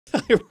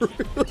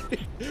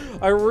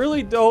I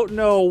really don't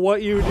know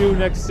what you do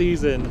next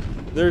season.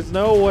 There's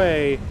no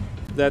way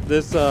that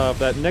this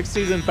that next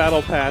season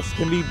battle pass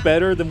can be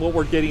better than what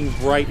we're getting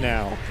right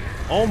now.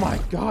 Oh my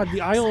god,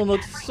 the island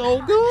looks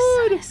so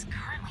good.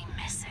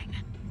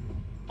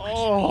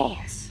 Oh.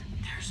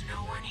 There's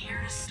no one here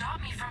to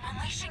stop me from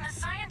unleashing the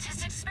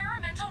scientist's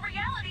experimental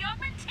reality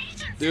augmentation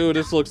system. Dude,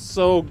 this looks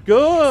so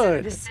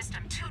good.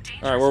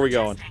 All right, where are we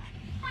going?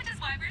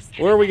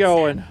 Where are we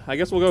going? I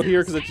guess we'll go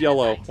here because it's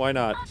yellow. Why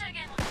not?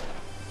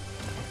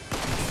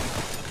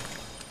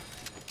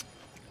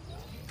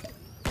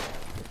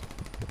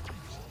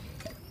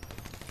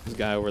 This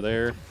guy over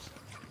there.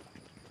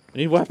 I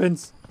need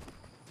weapons.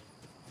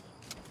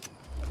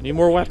 I need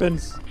more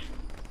weapons.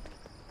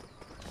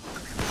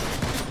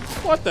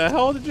 What the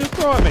hell did you just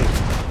throw at me?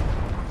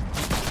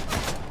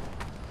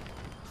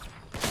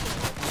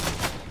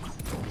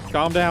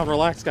 Calm down,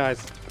 relax,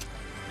 guys.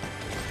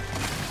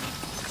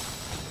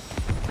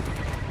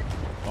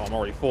 Oh, I'm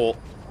already full.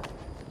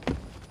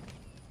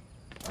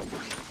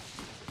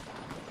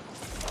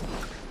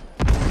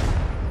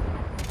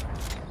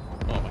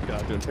 Oh my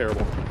god, doing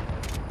terrible.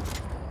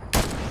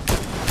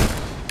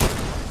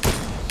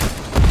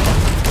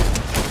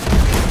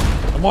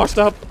 I'm washed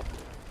up.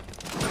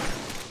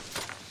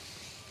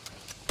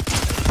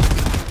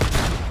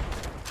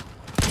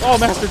 Oh,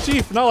 Master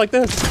Chief, not like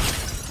this.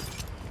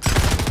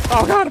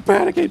 Oh god, I'm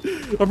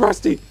panicking. I'm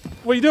rusty.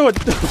 What are you doing?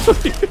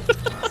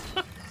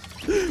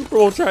 We're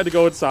all trying to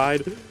go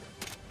inside.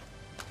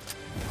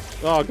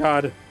 Oh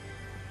god.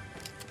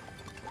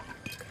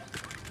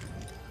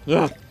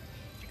 Ugh.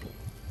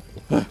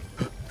 The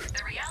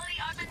reality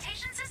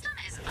augmentation system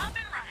is up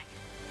and running.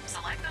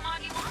 Select the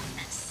mod you want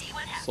and see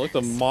what happens. Select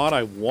the mod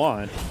I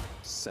want.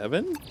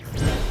 7?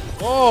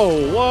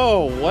 Whoa,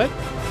 whoa, what?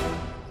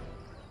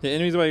 The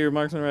enemies by your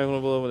marksman rifle,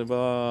 blah, blah,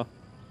 blah.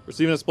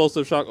 Receiving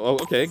explosive shock. Oh,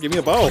 okay, give me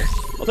a bow.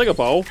 I'll take a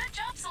bow. Good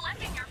job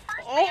selecting your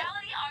first Oh,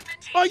 reality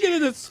augmentation. I get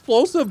an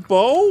explosive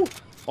bow?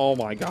 Oh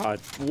my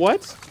god.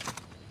 What?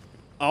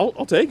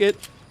 I'll take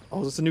it. Oh,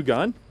 is this a new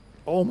gun?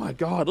 Oh my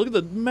god, look at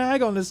the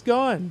mag on this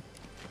gun.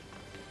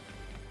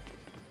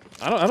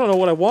 I don't know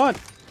what I want.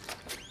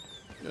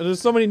 There's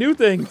so many new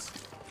things.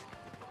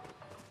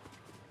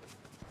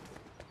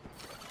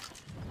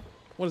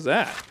 What is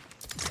that?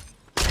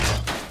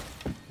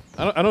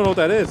 I don't know what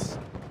that is.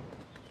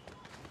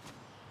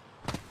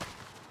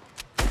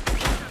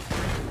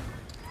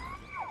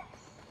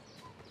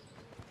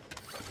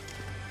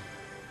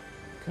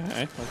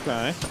 Okay,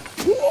 okay.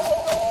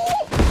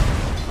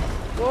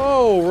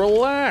 Whoa,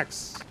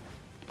 relax.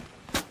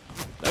 Did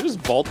I just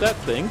vault that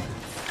thing?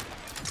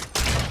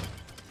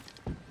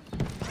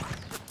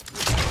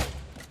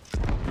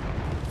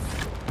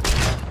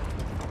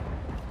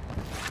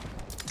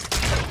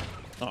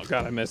 Oh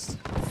god, I missed.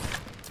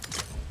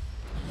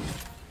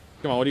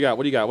 Come on, what do you got?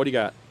 What do you got? What do you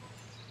got?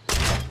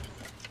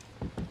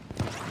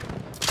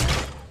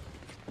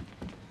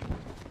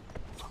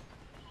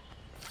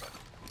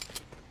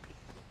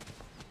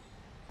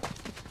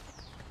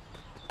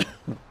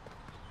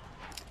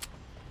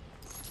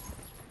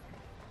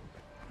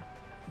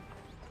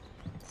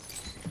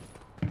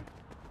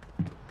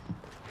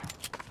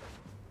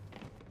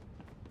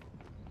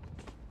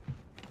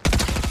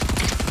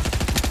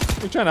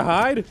 You trying to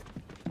hide?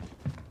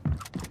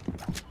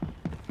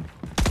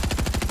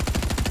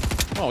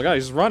 Oh my god,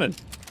 he's just running.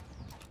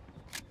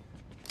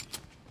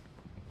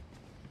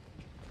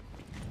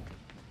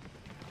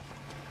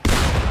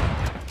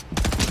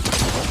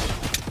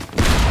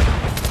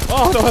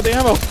 Oh, I don't have the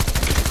ammo.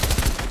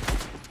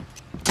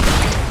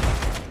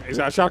 He's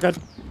got a shotgun.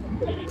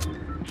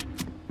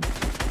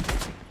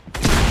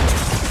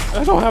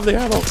 I don't have the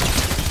ammo.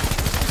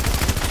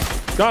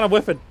 God, I'm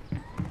whiffing.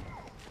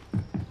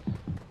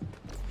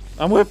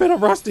 I'm whiffing,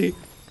 I'm rusty.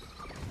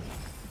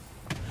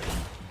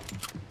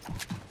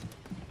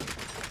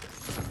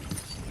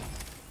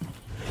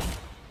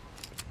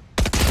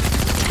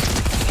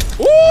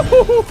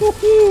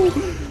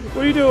 What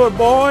are you doing,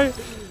 boy?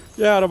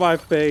 Get out of my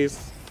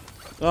face.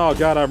 Oh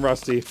god, I'm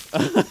rusty.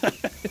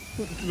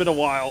 It's been a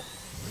while.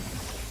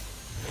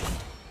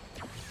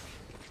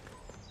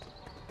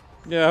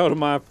 Get out of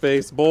my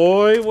face,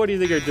 boy. What do you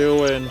think you're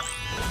doing? A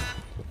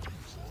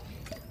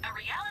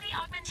reality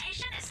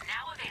augmentation is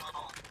now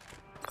available.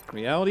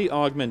 Reality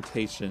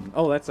augmentation.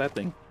 Oh, that's that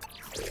thing.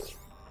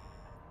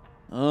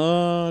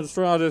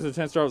 Destroy objects with a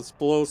chance to drop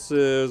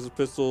explosives,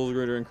 pistols,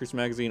 greater increased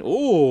magazine.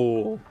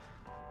 Ooh.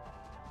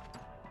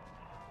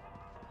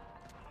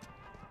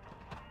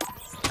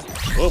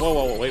 Whoa, whoa,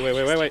 whoa, wait.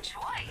 Let's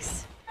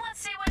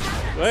see what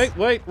happens.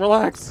 Wait,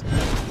 relax.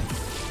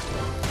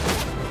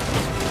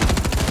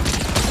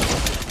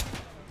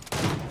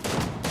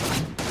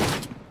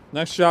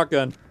 Nice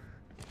shotgun.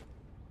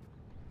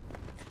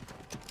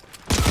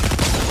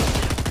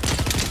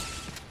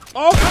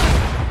 Oh!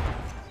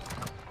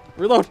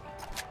 Reload.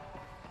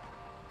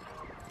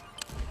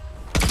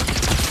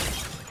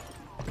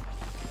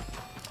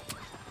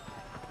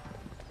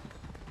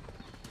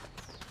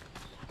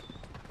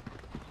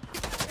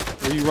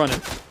 Where you running?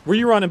 Where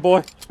you running,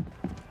 boy?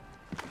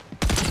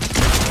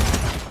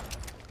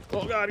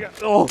 Oh god, god.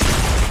 Oh,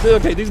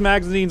 okay, these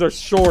magazines are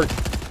short.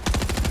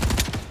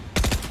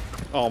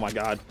 Oh my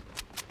god.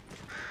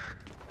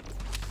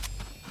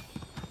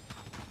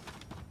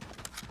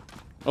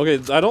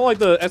 Okay, I don't like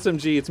the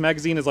SMG. Its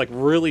magazine is like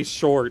really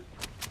short.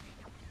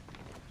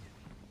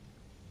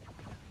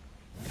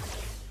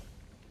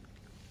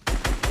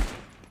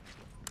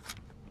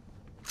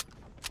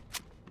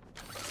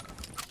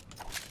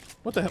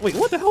 What the hell? Wait,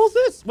 what the hell is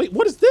this? Wait,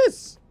 what is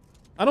this?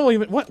 I don't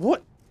even,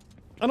 what?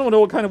 I don't know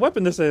what kind of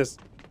weapon this is.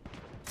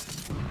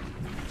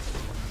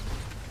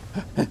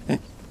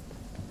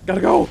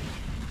 Gotta go!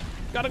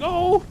 Gotta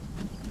go!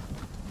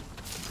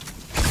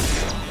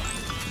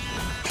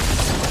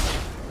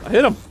 I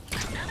hit him!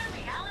 Another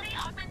reality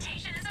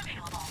augmentation is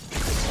available.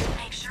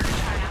 Make sure to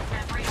try out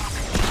every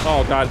augmentation.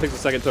 Oh god, it takes a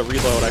second to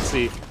reload, I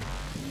see.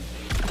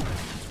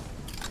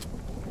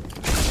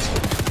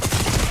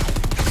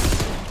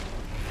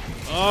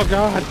 Oh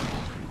god!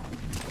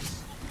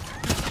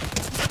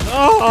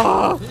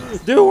 Oh!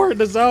 Dude, we're in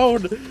the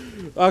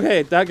zone!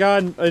 Okay, that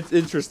gun, it's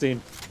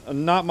interesting.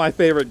 Not my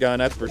favorite gun,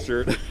 that's for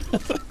sure.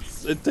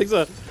 It takes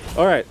a...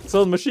 Alright,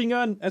 so the machine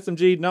gun,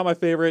 SMG, not my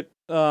favorite.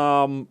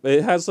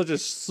 It has such a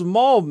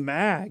small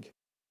mag.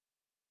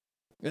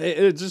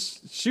 It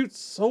just shoots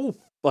so,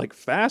 like,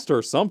 fast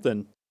or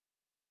something.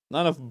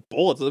 Not enough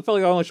bullets. It felt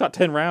like I only shot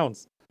 10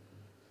 rounds.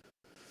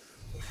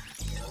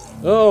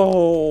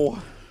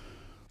 Oh...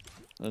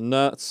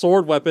 And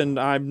sword weapon,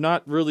 I'm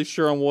not really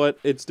sure on what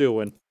it's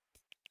doing.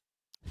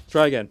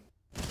 Try again.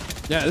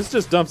 Yeah, this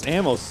just dumps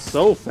ammo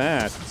so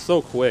fast,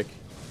 so quick.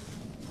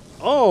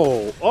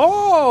 Oh,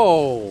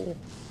 oh,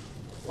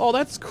 oh,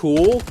 that's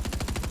cool.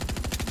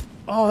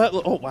 Oh, that.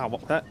 Oh wow,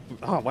 that.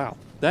 Oh wow,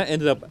 that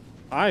ended up.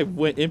 I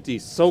went empty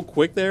so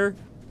quick there.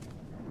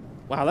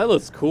 Wow, that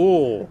looks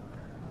cool.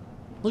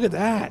 Look at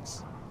that.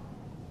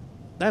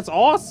 That's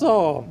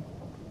awesome.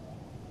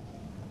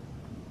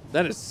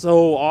 That is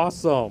so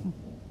awesome.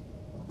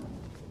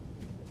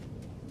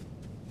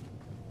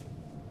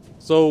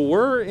 So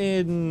we're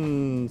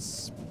in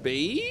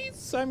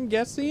space, I'm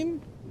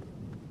guessing?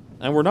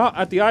 And we're not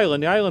at the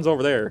island. The island's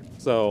over there.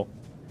 So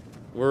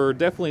we're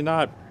definitely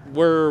not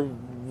where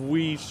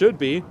we should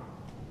be.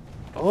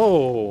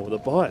 Oh, the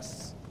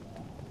bus.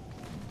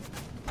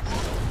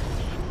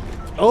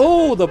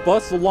 Oh, the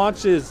bus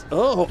launches.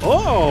 Oh,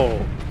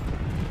 oh.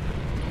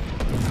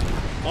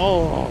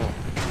 Oh.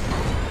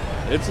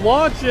 It's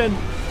launching.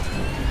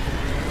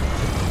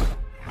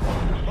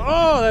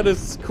 Oh, that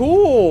is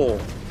cool.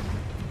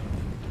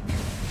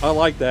 I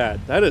like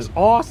that. That is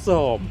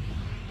awesome.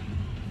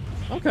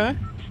 Okay.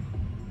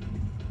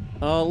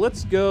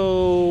 Let's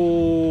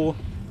go...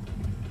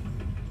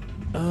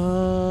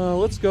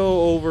 let's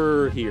go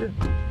over here.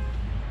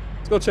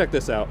 Let's go check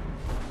this out.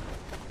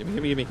 Gimme,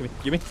 gimme, gimme, gimme,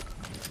 gimme.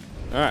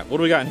 Alright, what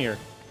do we got in here?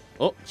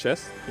 Oh,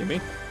 chest. Gimme.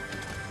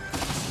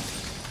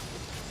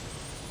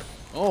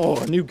 Oh,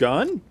 a new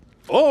gun?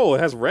 Oh, it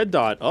has red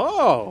dot.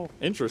 Oh,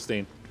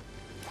 interesting.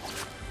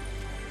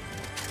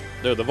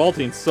 Dude, the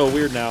vaulting's so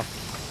weird now.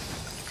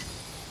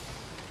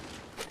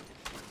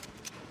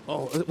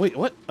 Oh, wait,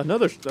 what? A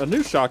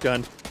new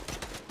shotgun.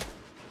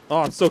 Oh,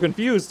 I'm so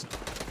confused.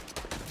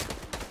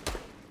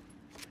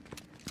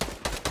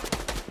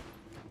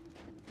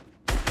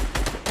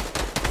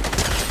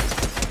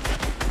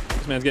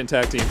 This man's getting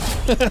tag team.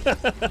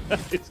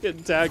 He's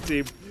getting tag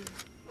team.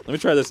 Let me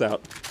try this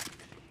out.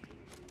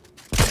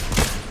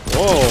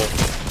 Whoa.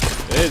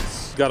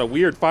 It's got a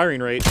weird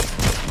firing rate.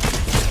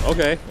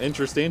 Okay,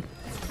 interesting.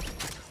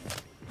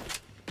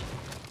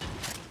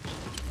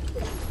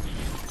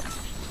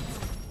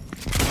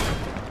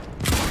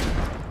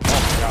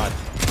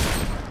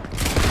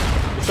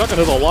 Shotgun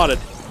does a lot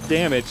of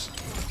damage.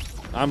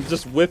 I'm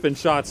just whipping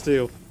shots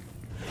too.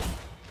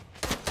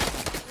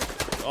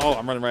 Oh,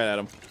 I'm running right at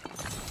him.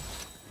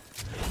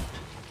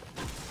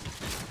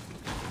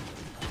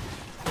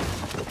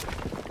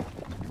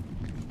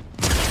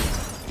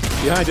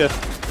 Behind you.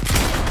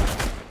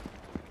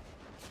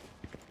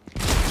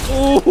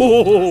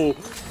 Ooh,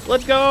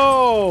 let's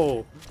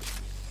go.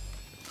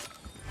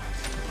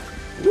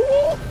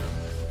 Woo.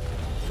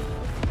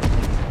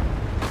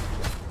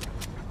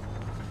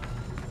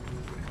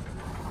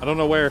 I don't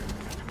know where.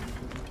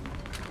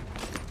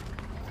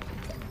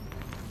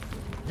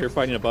 You're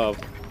fighting above.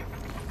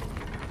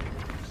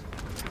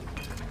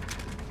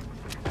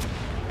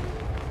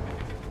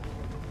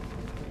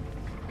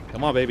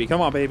 Come on, baby.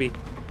 Come on, baby.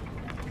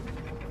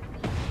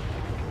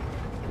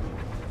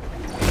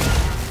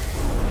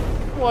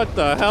 What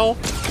the hell?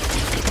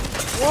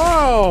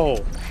 Whoa!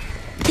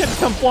 You can't just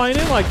come flying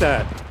in like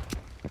that.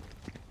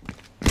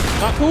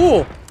 Not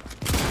cool.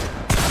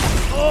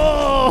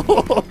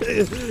 Oh!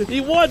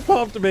 He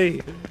one-pumped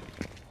me!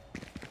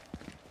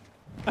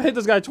 I hit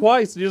this guy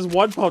twice and he just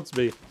one-pumped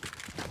me.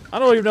 I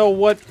don't even know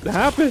what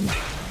happened.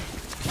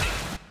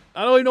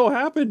 I don't even know what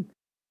happened.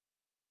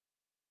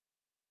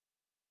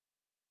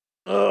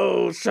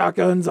 Oh,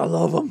 shotguns. I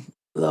love them.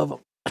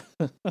 Love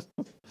them.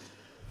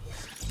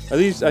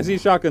 I see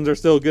shotguns are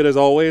still good as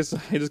always.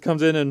 He just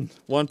comes in and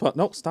one pump.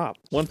 No, stop.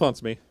 One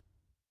pumps me.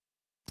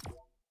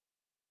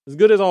 As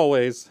good as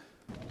always.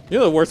 You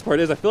know the worst part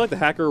is, I feel like the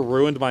hacker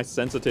ruined my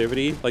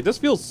sensitivity. Like, this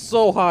feels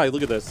so high.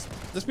 Look at this.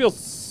 This feels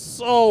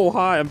so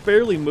high. I'm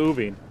barely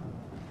moving.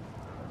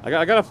 I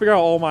gotta figure out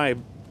all my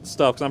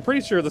stuff, because I'm pretty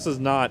sure this is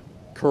not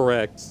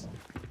correct.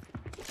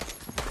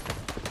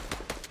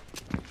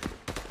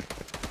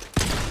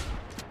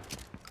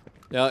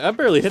 Yeah, I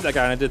barely hit that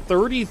guy, and I did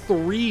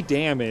 33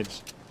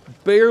 damage.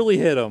 Barely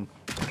hit him.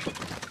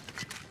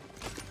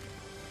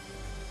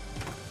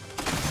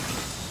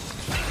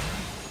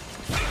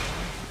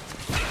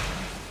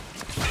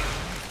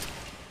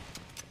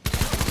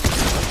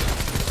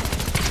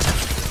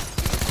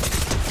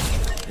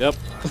 Yep.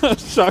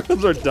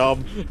 Shotguns are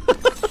dumb.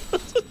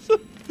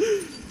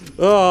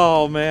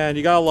 Oh, man.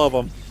 You gotta love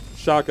them.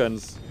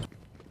 Shotguns.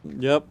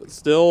 Yep.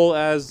 Still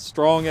as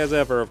strong as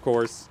ever, of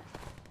course.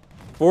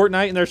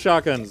 Fortnite and their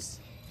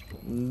shotguns.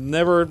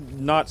 Never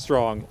not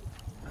strong.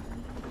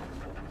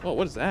 Oh,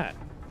 what is that?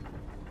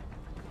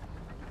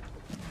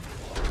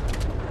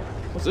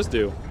 What's this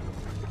do?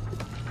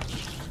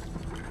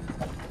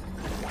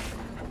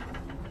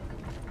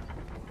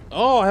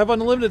 Oh, I have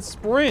unlimited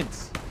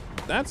sprint.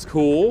 That's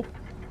cool.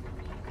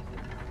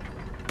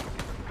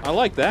 I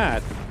like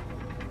that.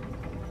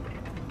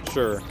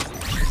 Sure. You're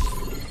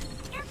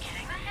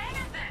getting the hang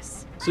of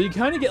this. So you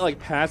kind of get like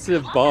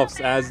passive buffs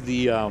as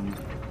the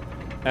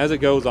as it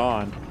goes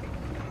on.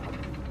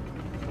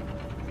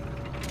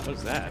 What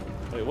is that?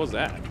 Wait, what's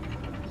that?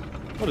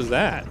 What is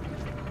that?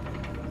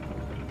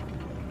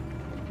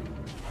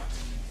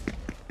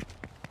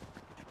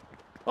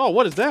 Oh,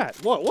 what is that?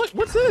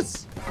 What's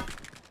this?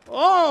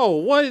 Oh,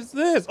 what is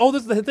this? Oh,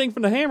 this is the thing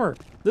from the hammer.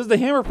 This is the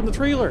hammer from the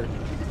trailer.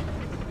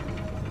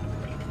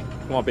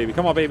 Come on, baby.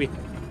 Come on, baby.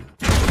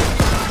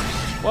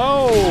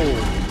 Whoa!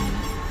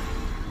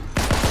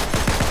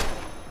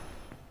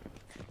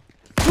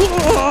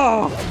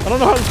 I don't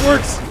know how this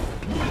works.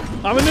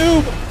 I'm a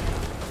noob.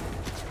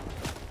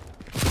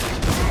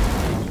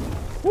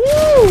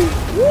 Woo!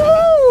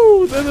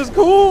 Woo! This is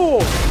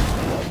cool.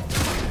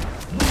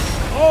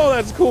 Oh,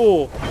 that's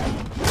cool.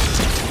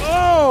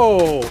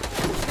 Oh!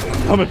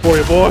 I'm coming for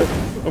you, boy.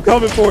 I'm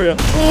coming for you.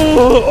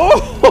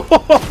 Oh!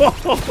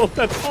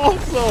 That's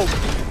awesome.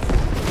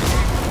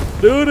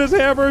 Dude, his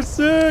hammer's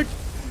sick.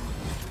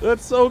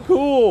 That's so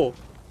cool.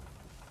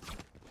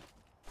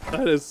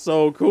 That is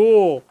so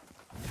cool.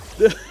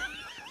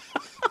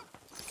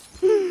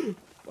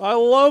 I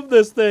love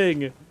this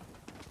thing.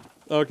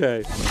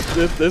 Okay,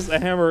 this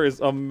hammer is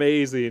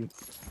amazing.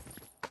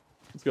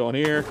 Let's go in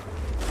here.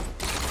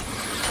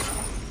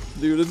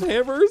 Dude, this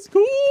hammer is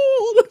cool.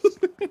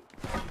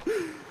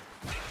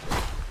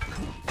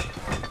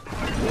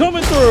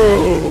 Coming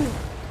through.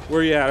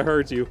 Where you at? I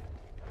heard you.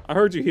 I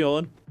heard you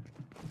healing.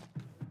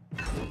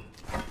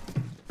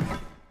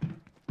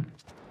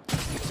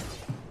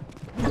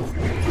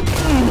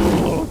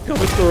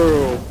 Coming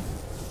through.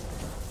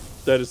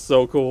 That is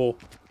so cool.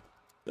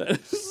 That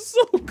is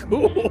so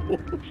cool.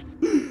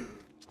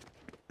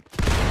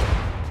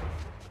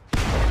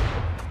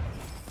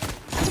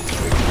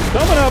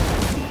 Coming up.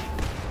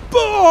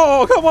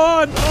 Oh, come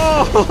on.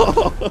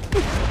 Oh.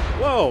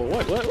 Whoa,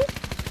 what?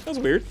 That's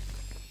weird.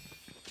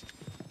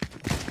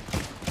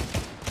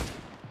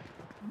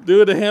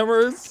 Dude, the hammer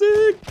is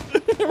sick.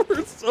 The hammer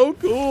is so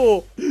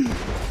cool.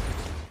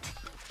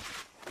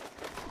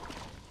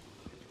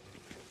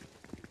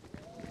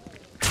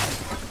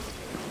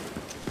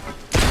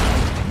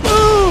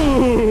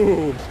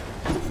 Boom!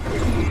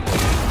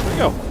 There we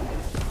go.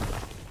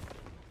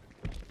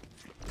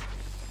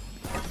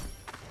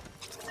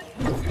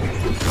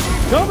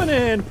 Coming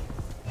in.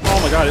 Oh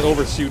my god, it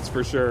overshoots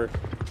for sure.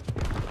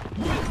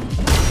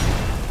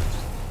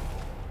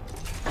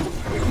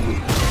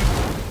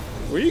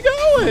 Where you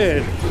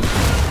going?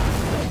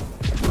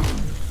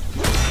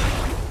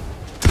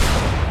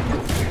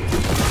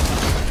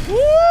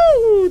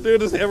 Woo!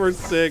 Dude, this hammer's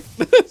sick.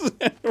 This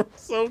hammer's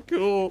so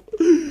cool.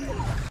 Boom.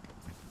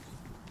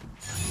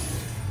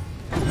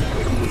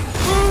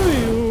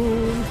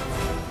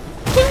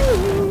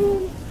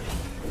 Boom.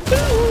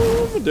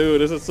 Boom.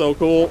 Dude, this is so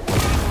cool.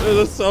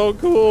 This is so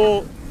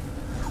cool.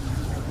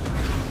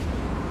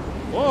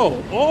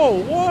 Whoa.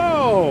 Oh,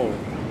 whoa.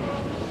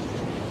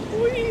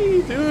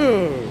 Wee,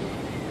 dude.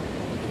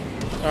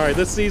 Alright,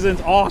 this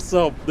season's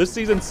awesome. This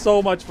season's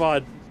so much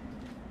fun.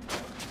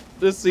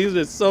 This season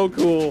is so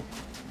cool.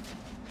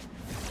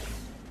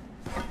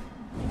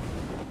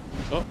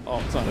 Oh,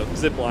 it's not a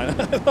zip line. I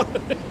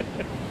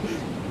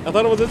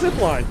thought it was a zip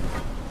line.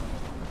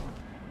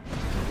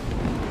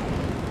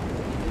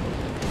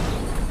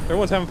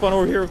 Everyone's having fun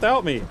over here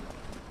without me.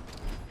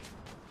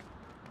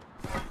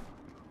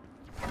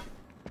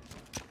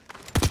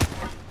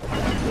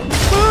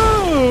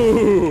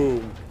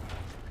 Boom!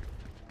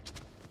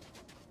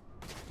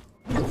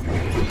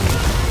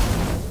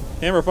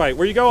 Hammer fight.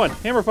 Where you going?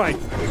 Hammer fight.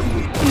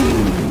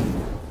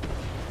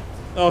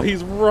 Oh,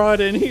 he's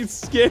running. He's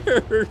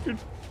scared.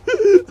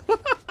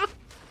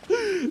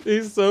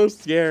 He's so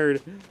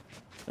scared.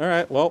 All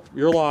right. Well,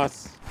 your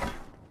loss.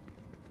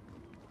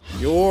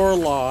 Your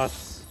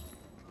loss.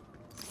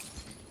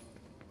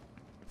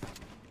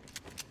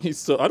 He's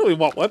so. I don't even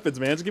want weapons,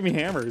 man. Just give me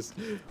hammers.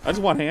 I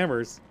just want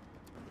hammers.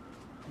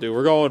 Dude,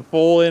 we're going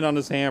full in on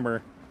this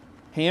hammer.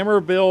 Hammer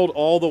build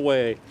all the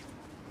way.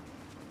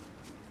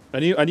 I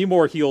need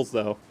more heals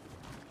though.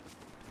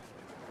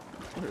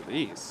 What are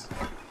these?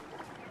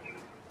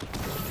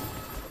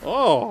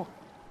 Oh,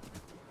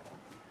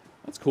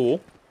 that's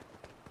cool.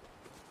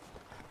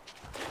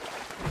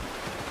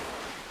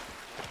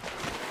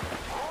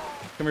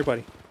 Come here,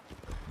 buddy.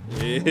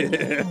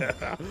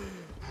 Yeah.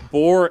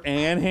 Boar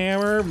and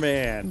hammer,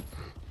 man.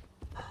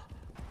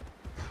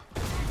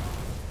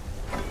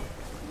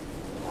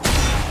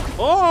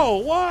 Oh,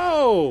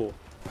 whoa!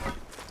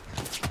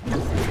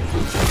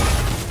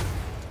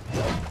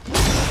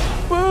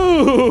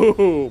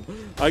 Boom!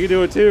 I can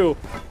do it too.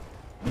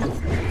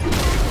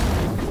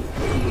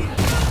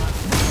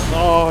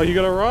 Oh, you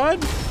gonna run?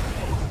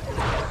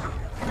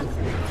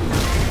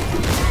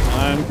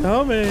 I'm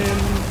coming.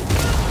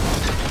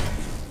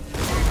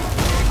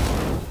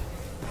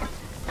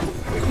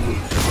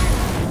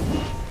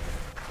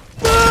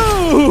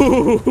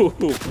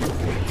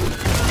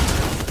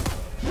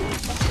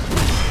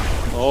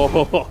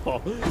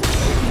 Oh.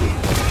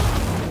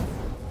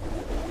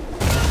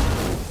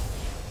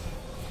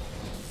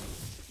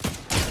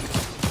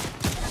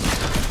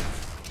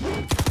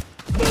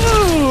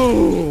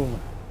 Boom.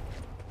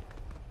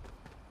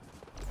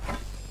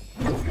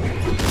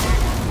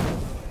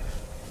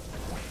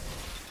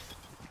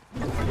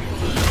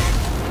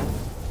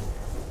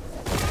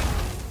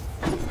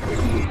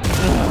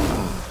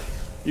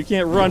 You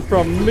can't run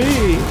from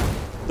me.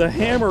 The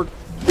hammer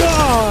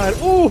god!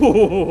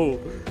 Ooh!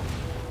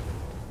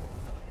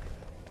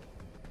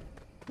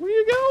 Where are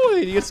you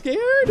going? You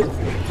scared?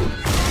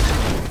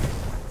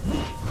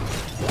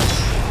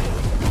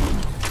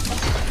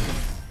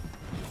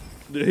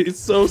 Dude, he's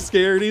so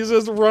scared, he's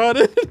just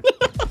running.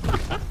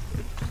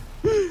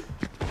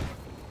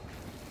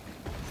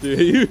 Dude,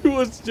 he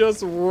was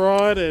just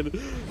running.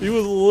 He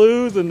was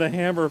losing the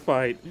hammer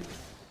fight.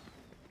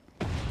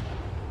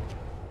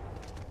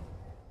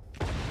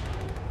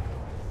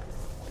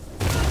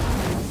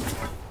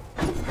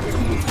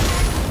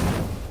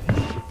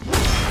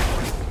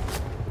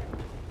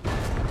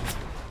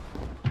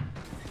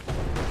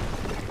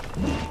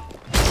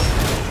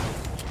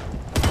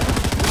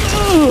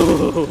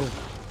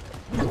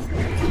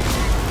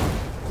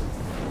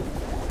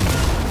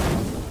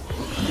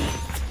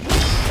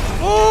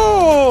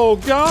 Oh,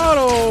 got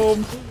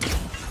him!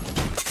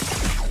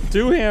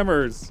 2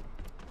 hammers.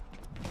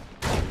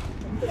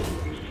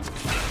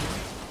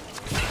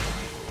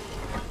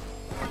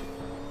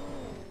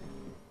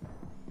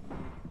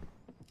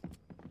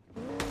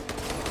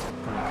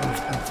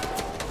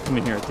 Come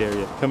in here, I dare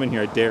you. Come in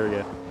here, I dare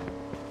you.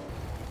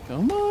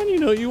 Come on, you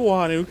know you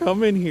want to.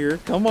 Come in here.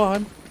 Come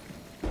on.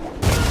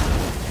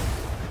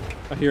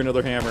 I hear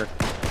another hammer.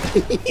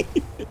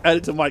 Add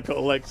it to my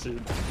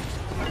collection.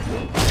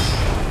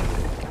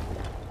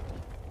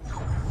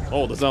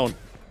 Oh, the zone.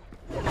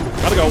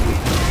 Gotta go.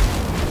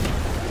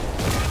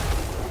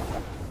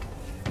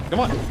 Come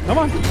on, come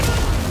on.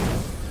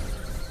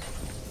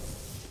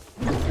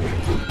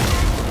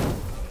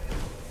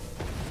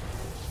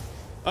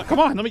 Come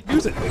on, let me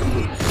use it.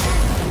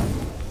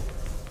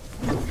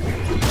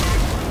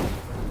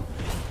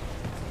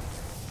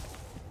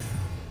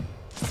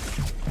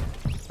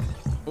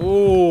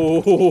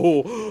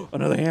 Oh,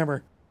 another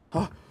hammer.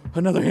 Oh,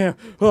 another hammer.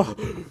 Oh.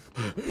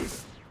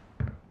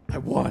 I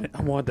want it.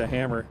 I want the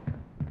hammer.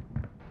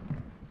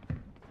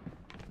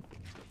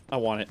 I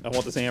want it. I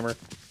want this hammer.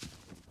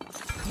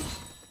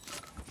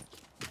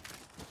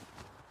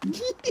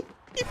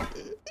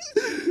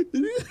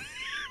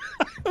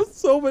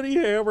 So many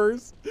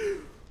hammers.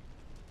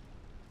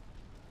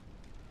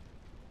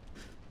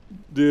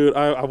 Dude,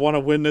 I want to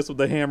win this with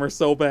the hammer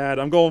so bad.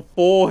 I'm going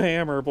full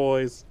hammer,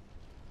 boys.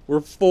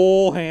 We're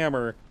full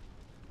hammer.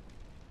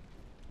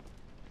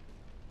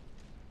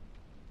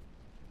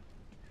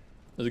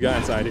 There's a guy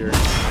inside here.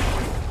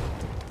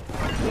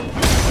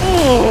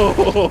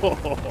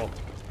 Oh!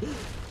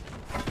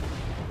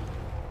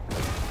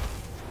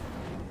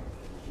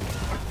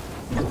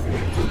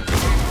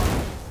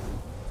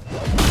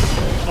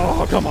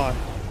 Oh, come on.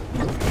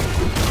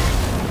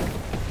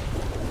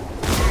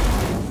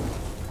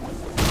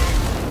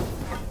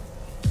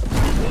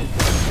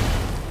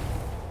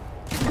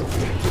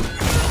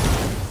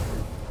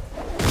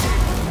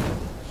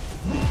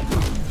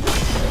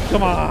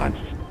 Come on.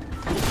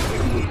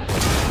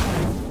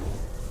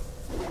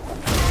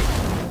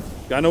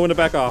 Gotta know when to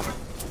back off.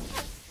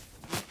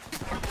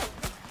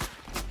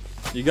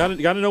 You gotta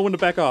know when to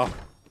back off.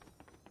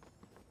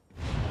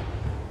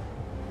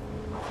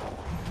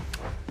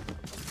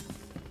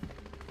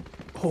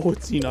 Oh,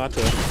 it's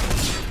Hinata.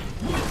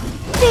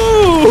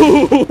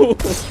 Ooh!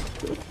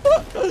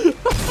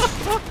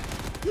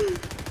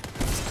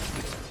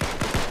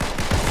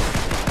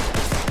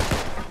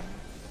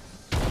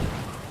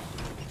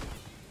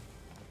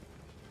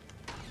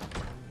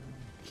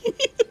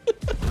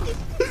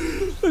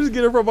 Let's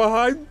get her from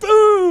behind.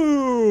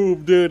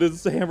 Boom! Dude,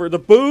 it's the hammer. The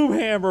boom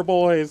hammer,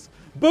 boys.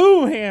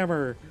 Boom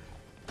hammer.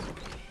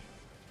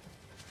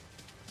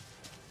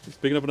 He's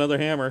picking up another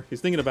hammer.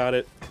 He's thinking about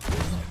it.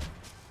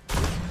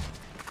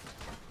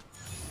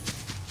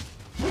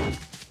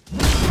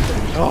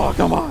 Oh,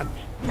 come on.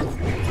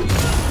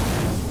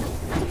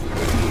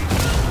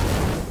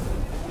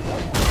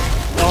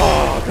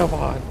 Oh, come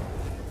on.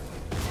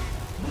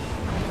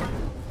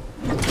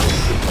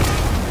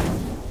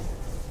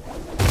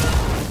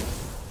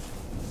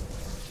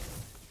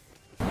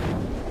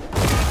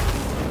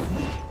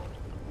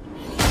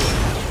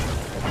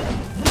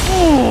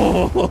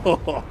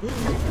 Oh.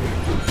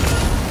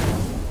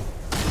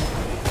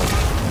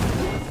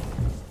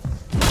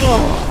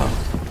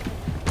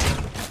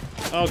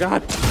 Oh,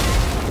 God.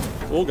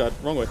 Oh, God.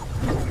 Wrong way.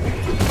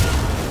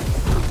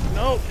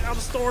 No, get out of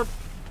the storm.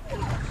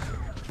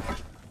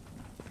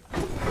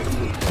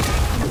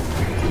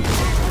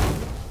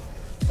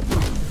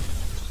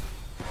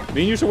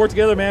 Me and you should work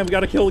together, man. We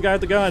gotta kill the guy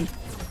with the gun.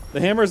 The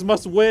hammers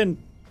must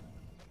win.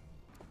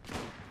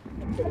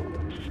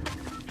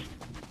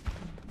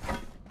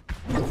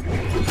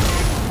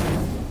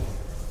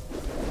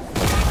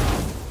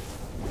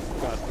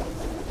 God.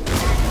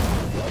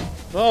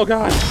 Oh,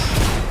 God.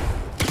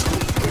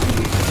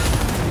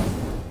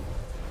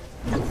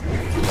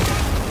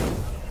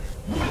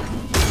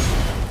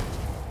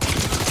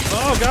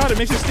 Oh, God, it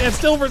makes you stand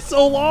still for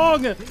so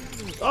long.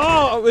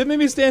 Oh, it made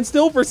me stand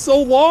still for so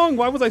long.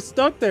 Why was I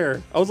stuck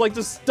there? I was like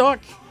just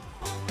stuck.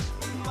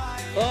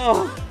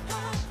 Oh,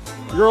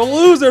 you're a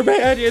loser,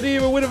 man. You didn't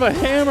even win with a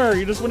hammer.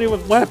 You just went in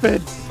with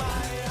weapons.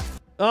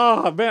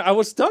 Oh, man, I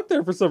was stuck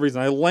there for some reason.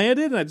 I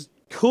landed and I just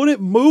couldn't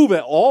move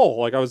at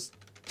all. Like I was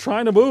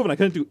trying to move and I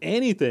couldn't do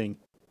anything.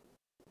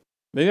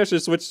 Maybe I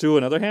should switch to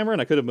another hammer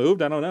and I could have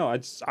moved. I don't know.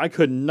 I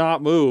could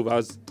not move. I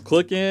was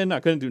clicking. I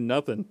couldn't do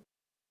nothing.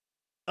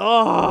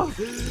 Oh.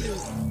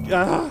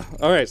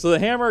 Alright, so the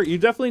hammer, you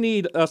definitely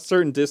need a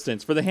certain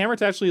distance. For the hammer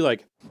to actually,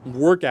 like,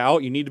 work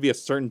out, you need to be a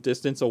certain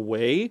distance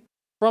away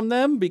from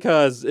them,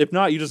 because if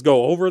not, you just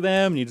go over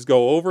them, and you just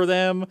go over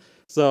them.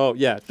 So,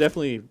 yeah,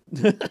 definitely,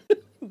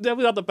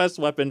 definitely not the best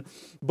weapon,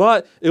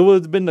 but it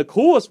would have been the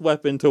coolest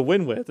weapon to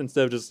win with,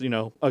 instead of just, you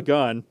know, a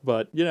gun.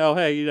 But, you know,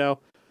 hey, you know,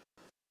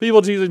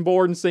 people choosing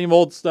board and same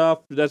old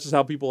stuff. That's just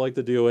how people like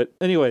to do it.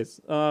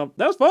 Anyways, that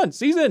was fun.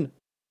 Season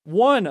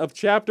 1 of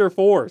Chapter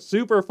 4.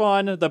 Super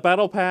fun. The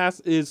Battle Pass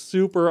is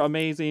super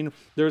amazing.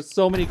 There's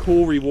so many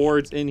cool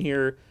rewards in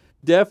here.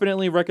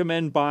 Definitely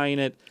recommend buying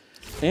it.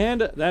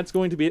 And that's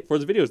going to be it for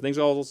the videos. Thanks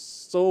all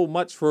so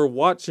much for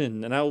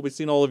watching. And I will be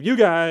seeing all of you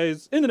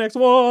guys in the next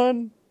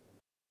one.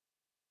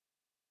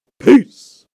 Peace!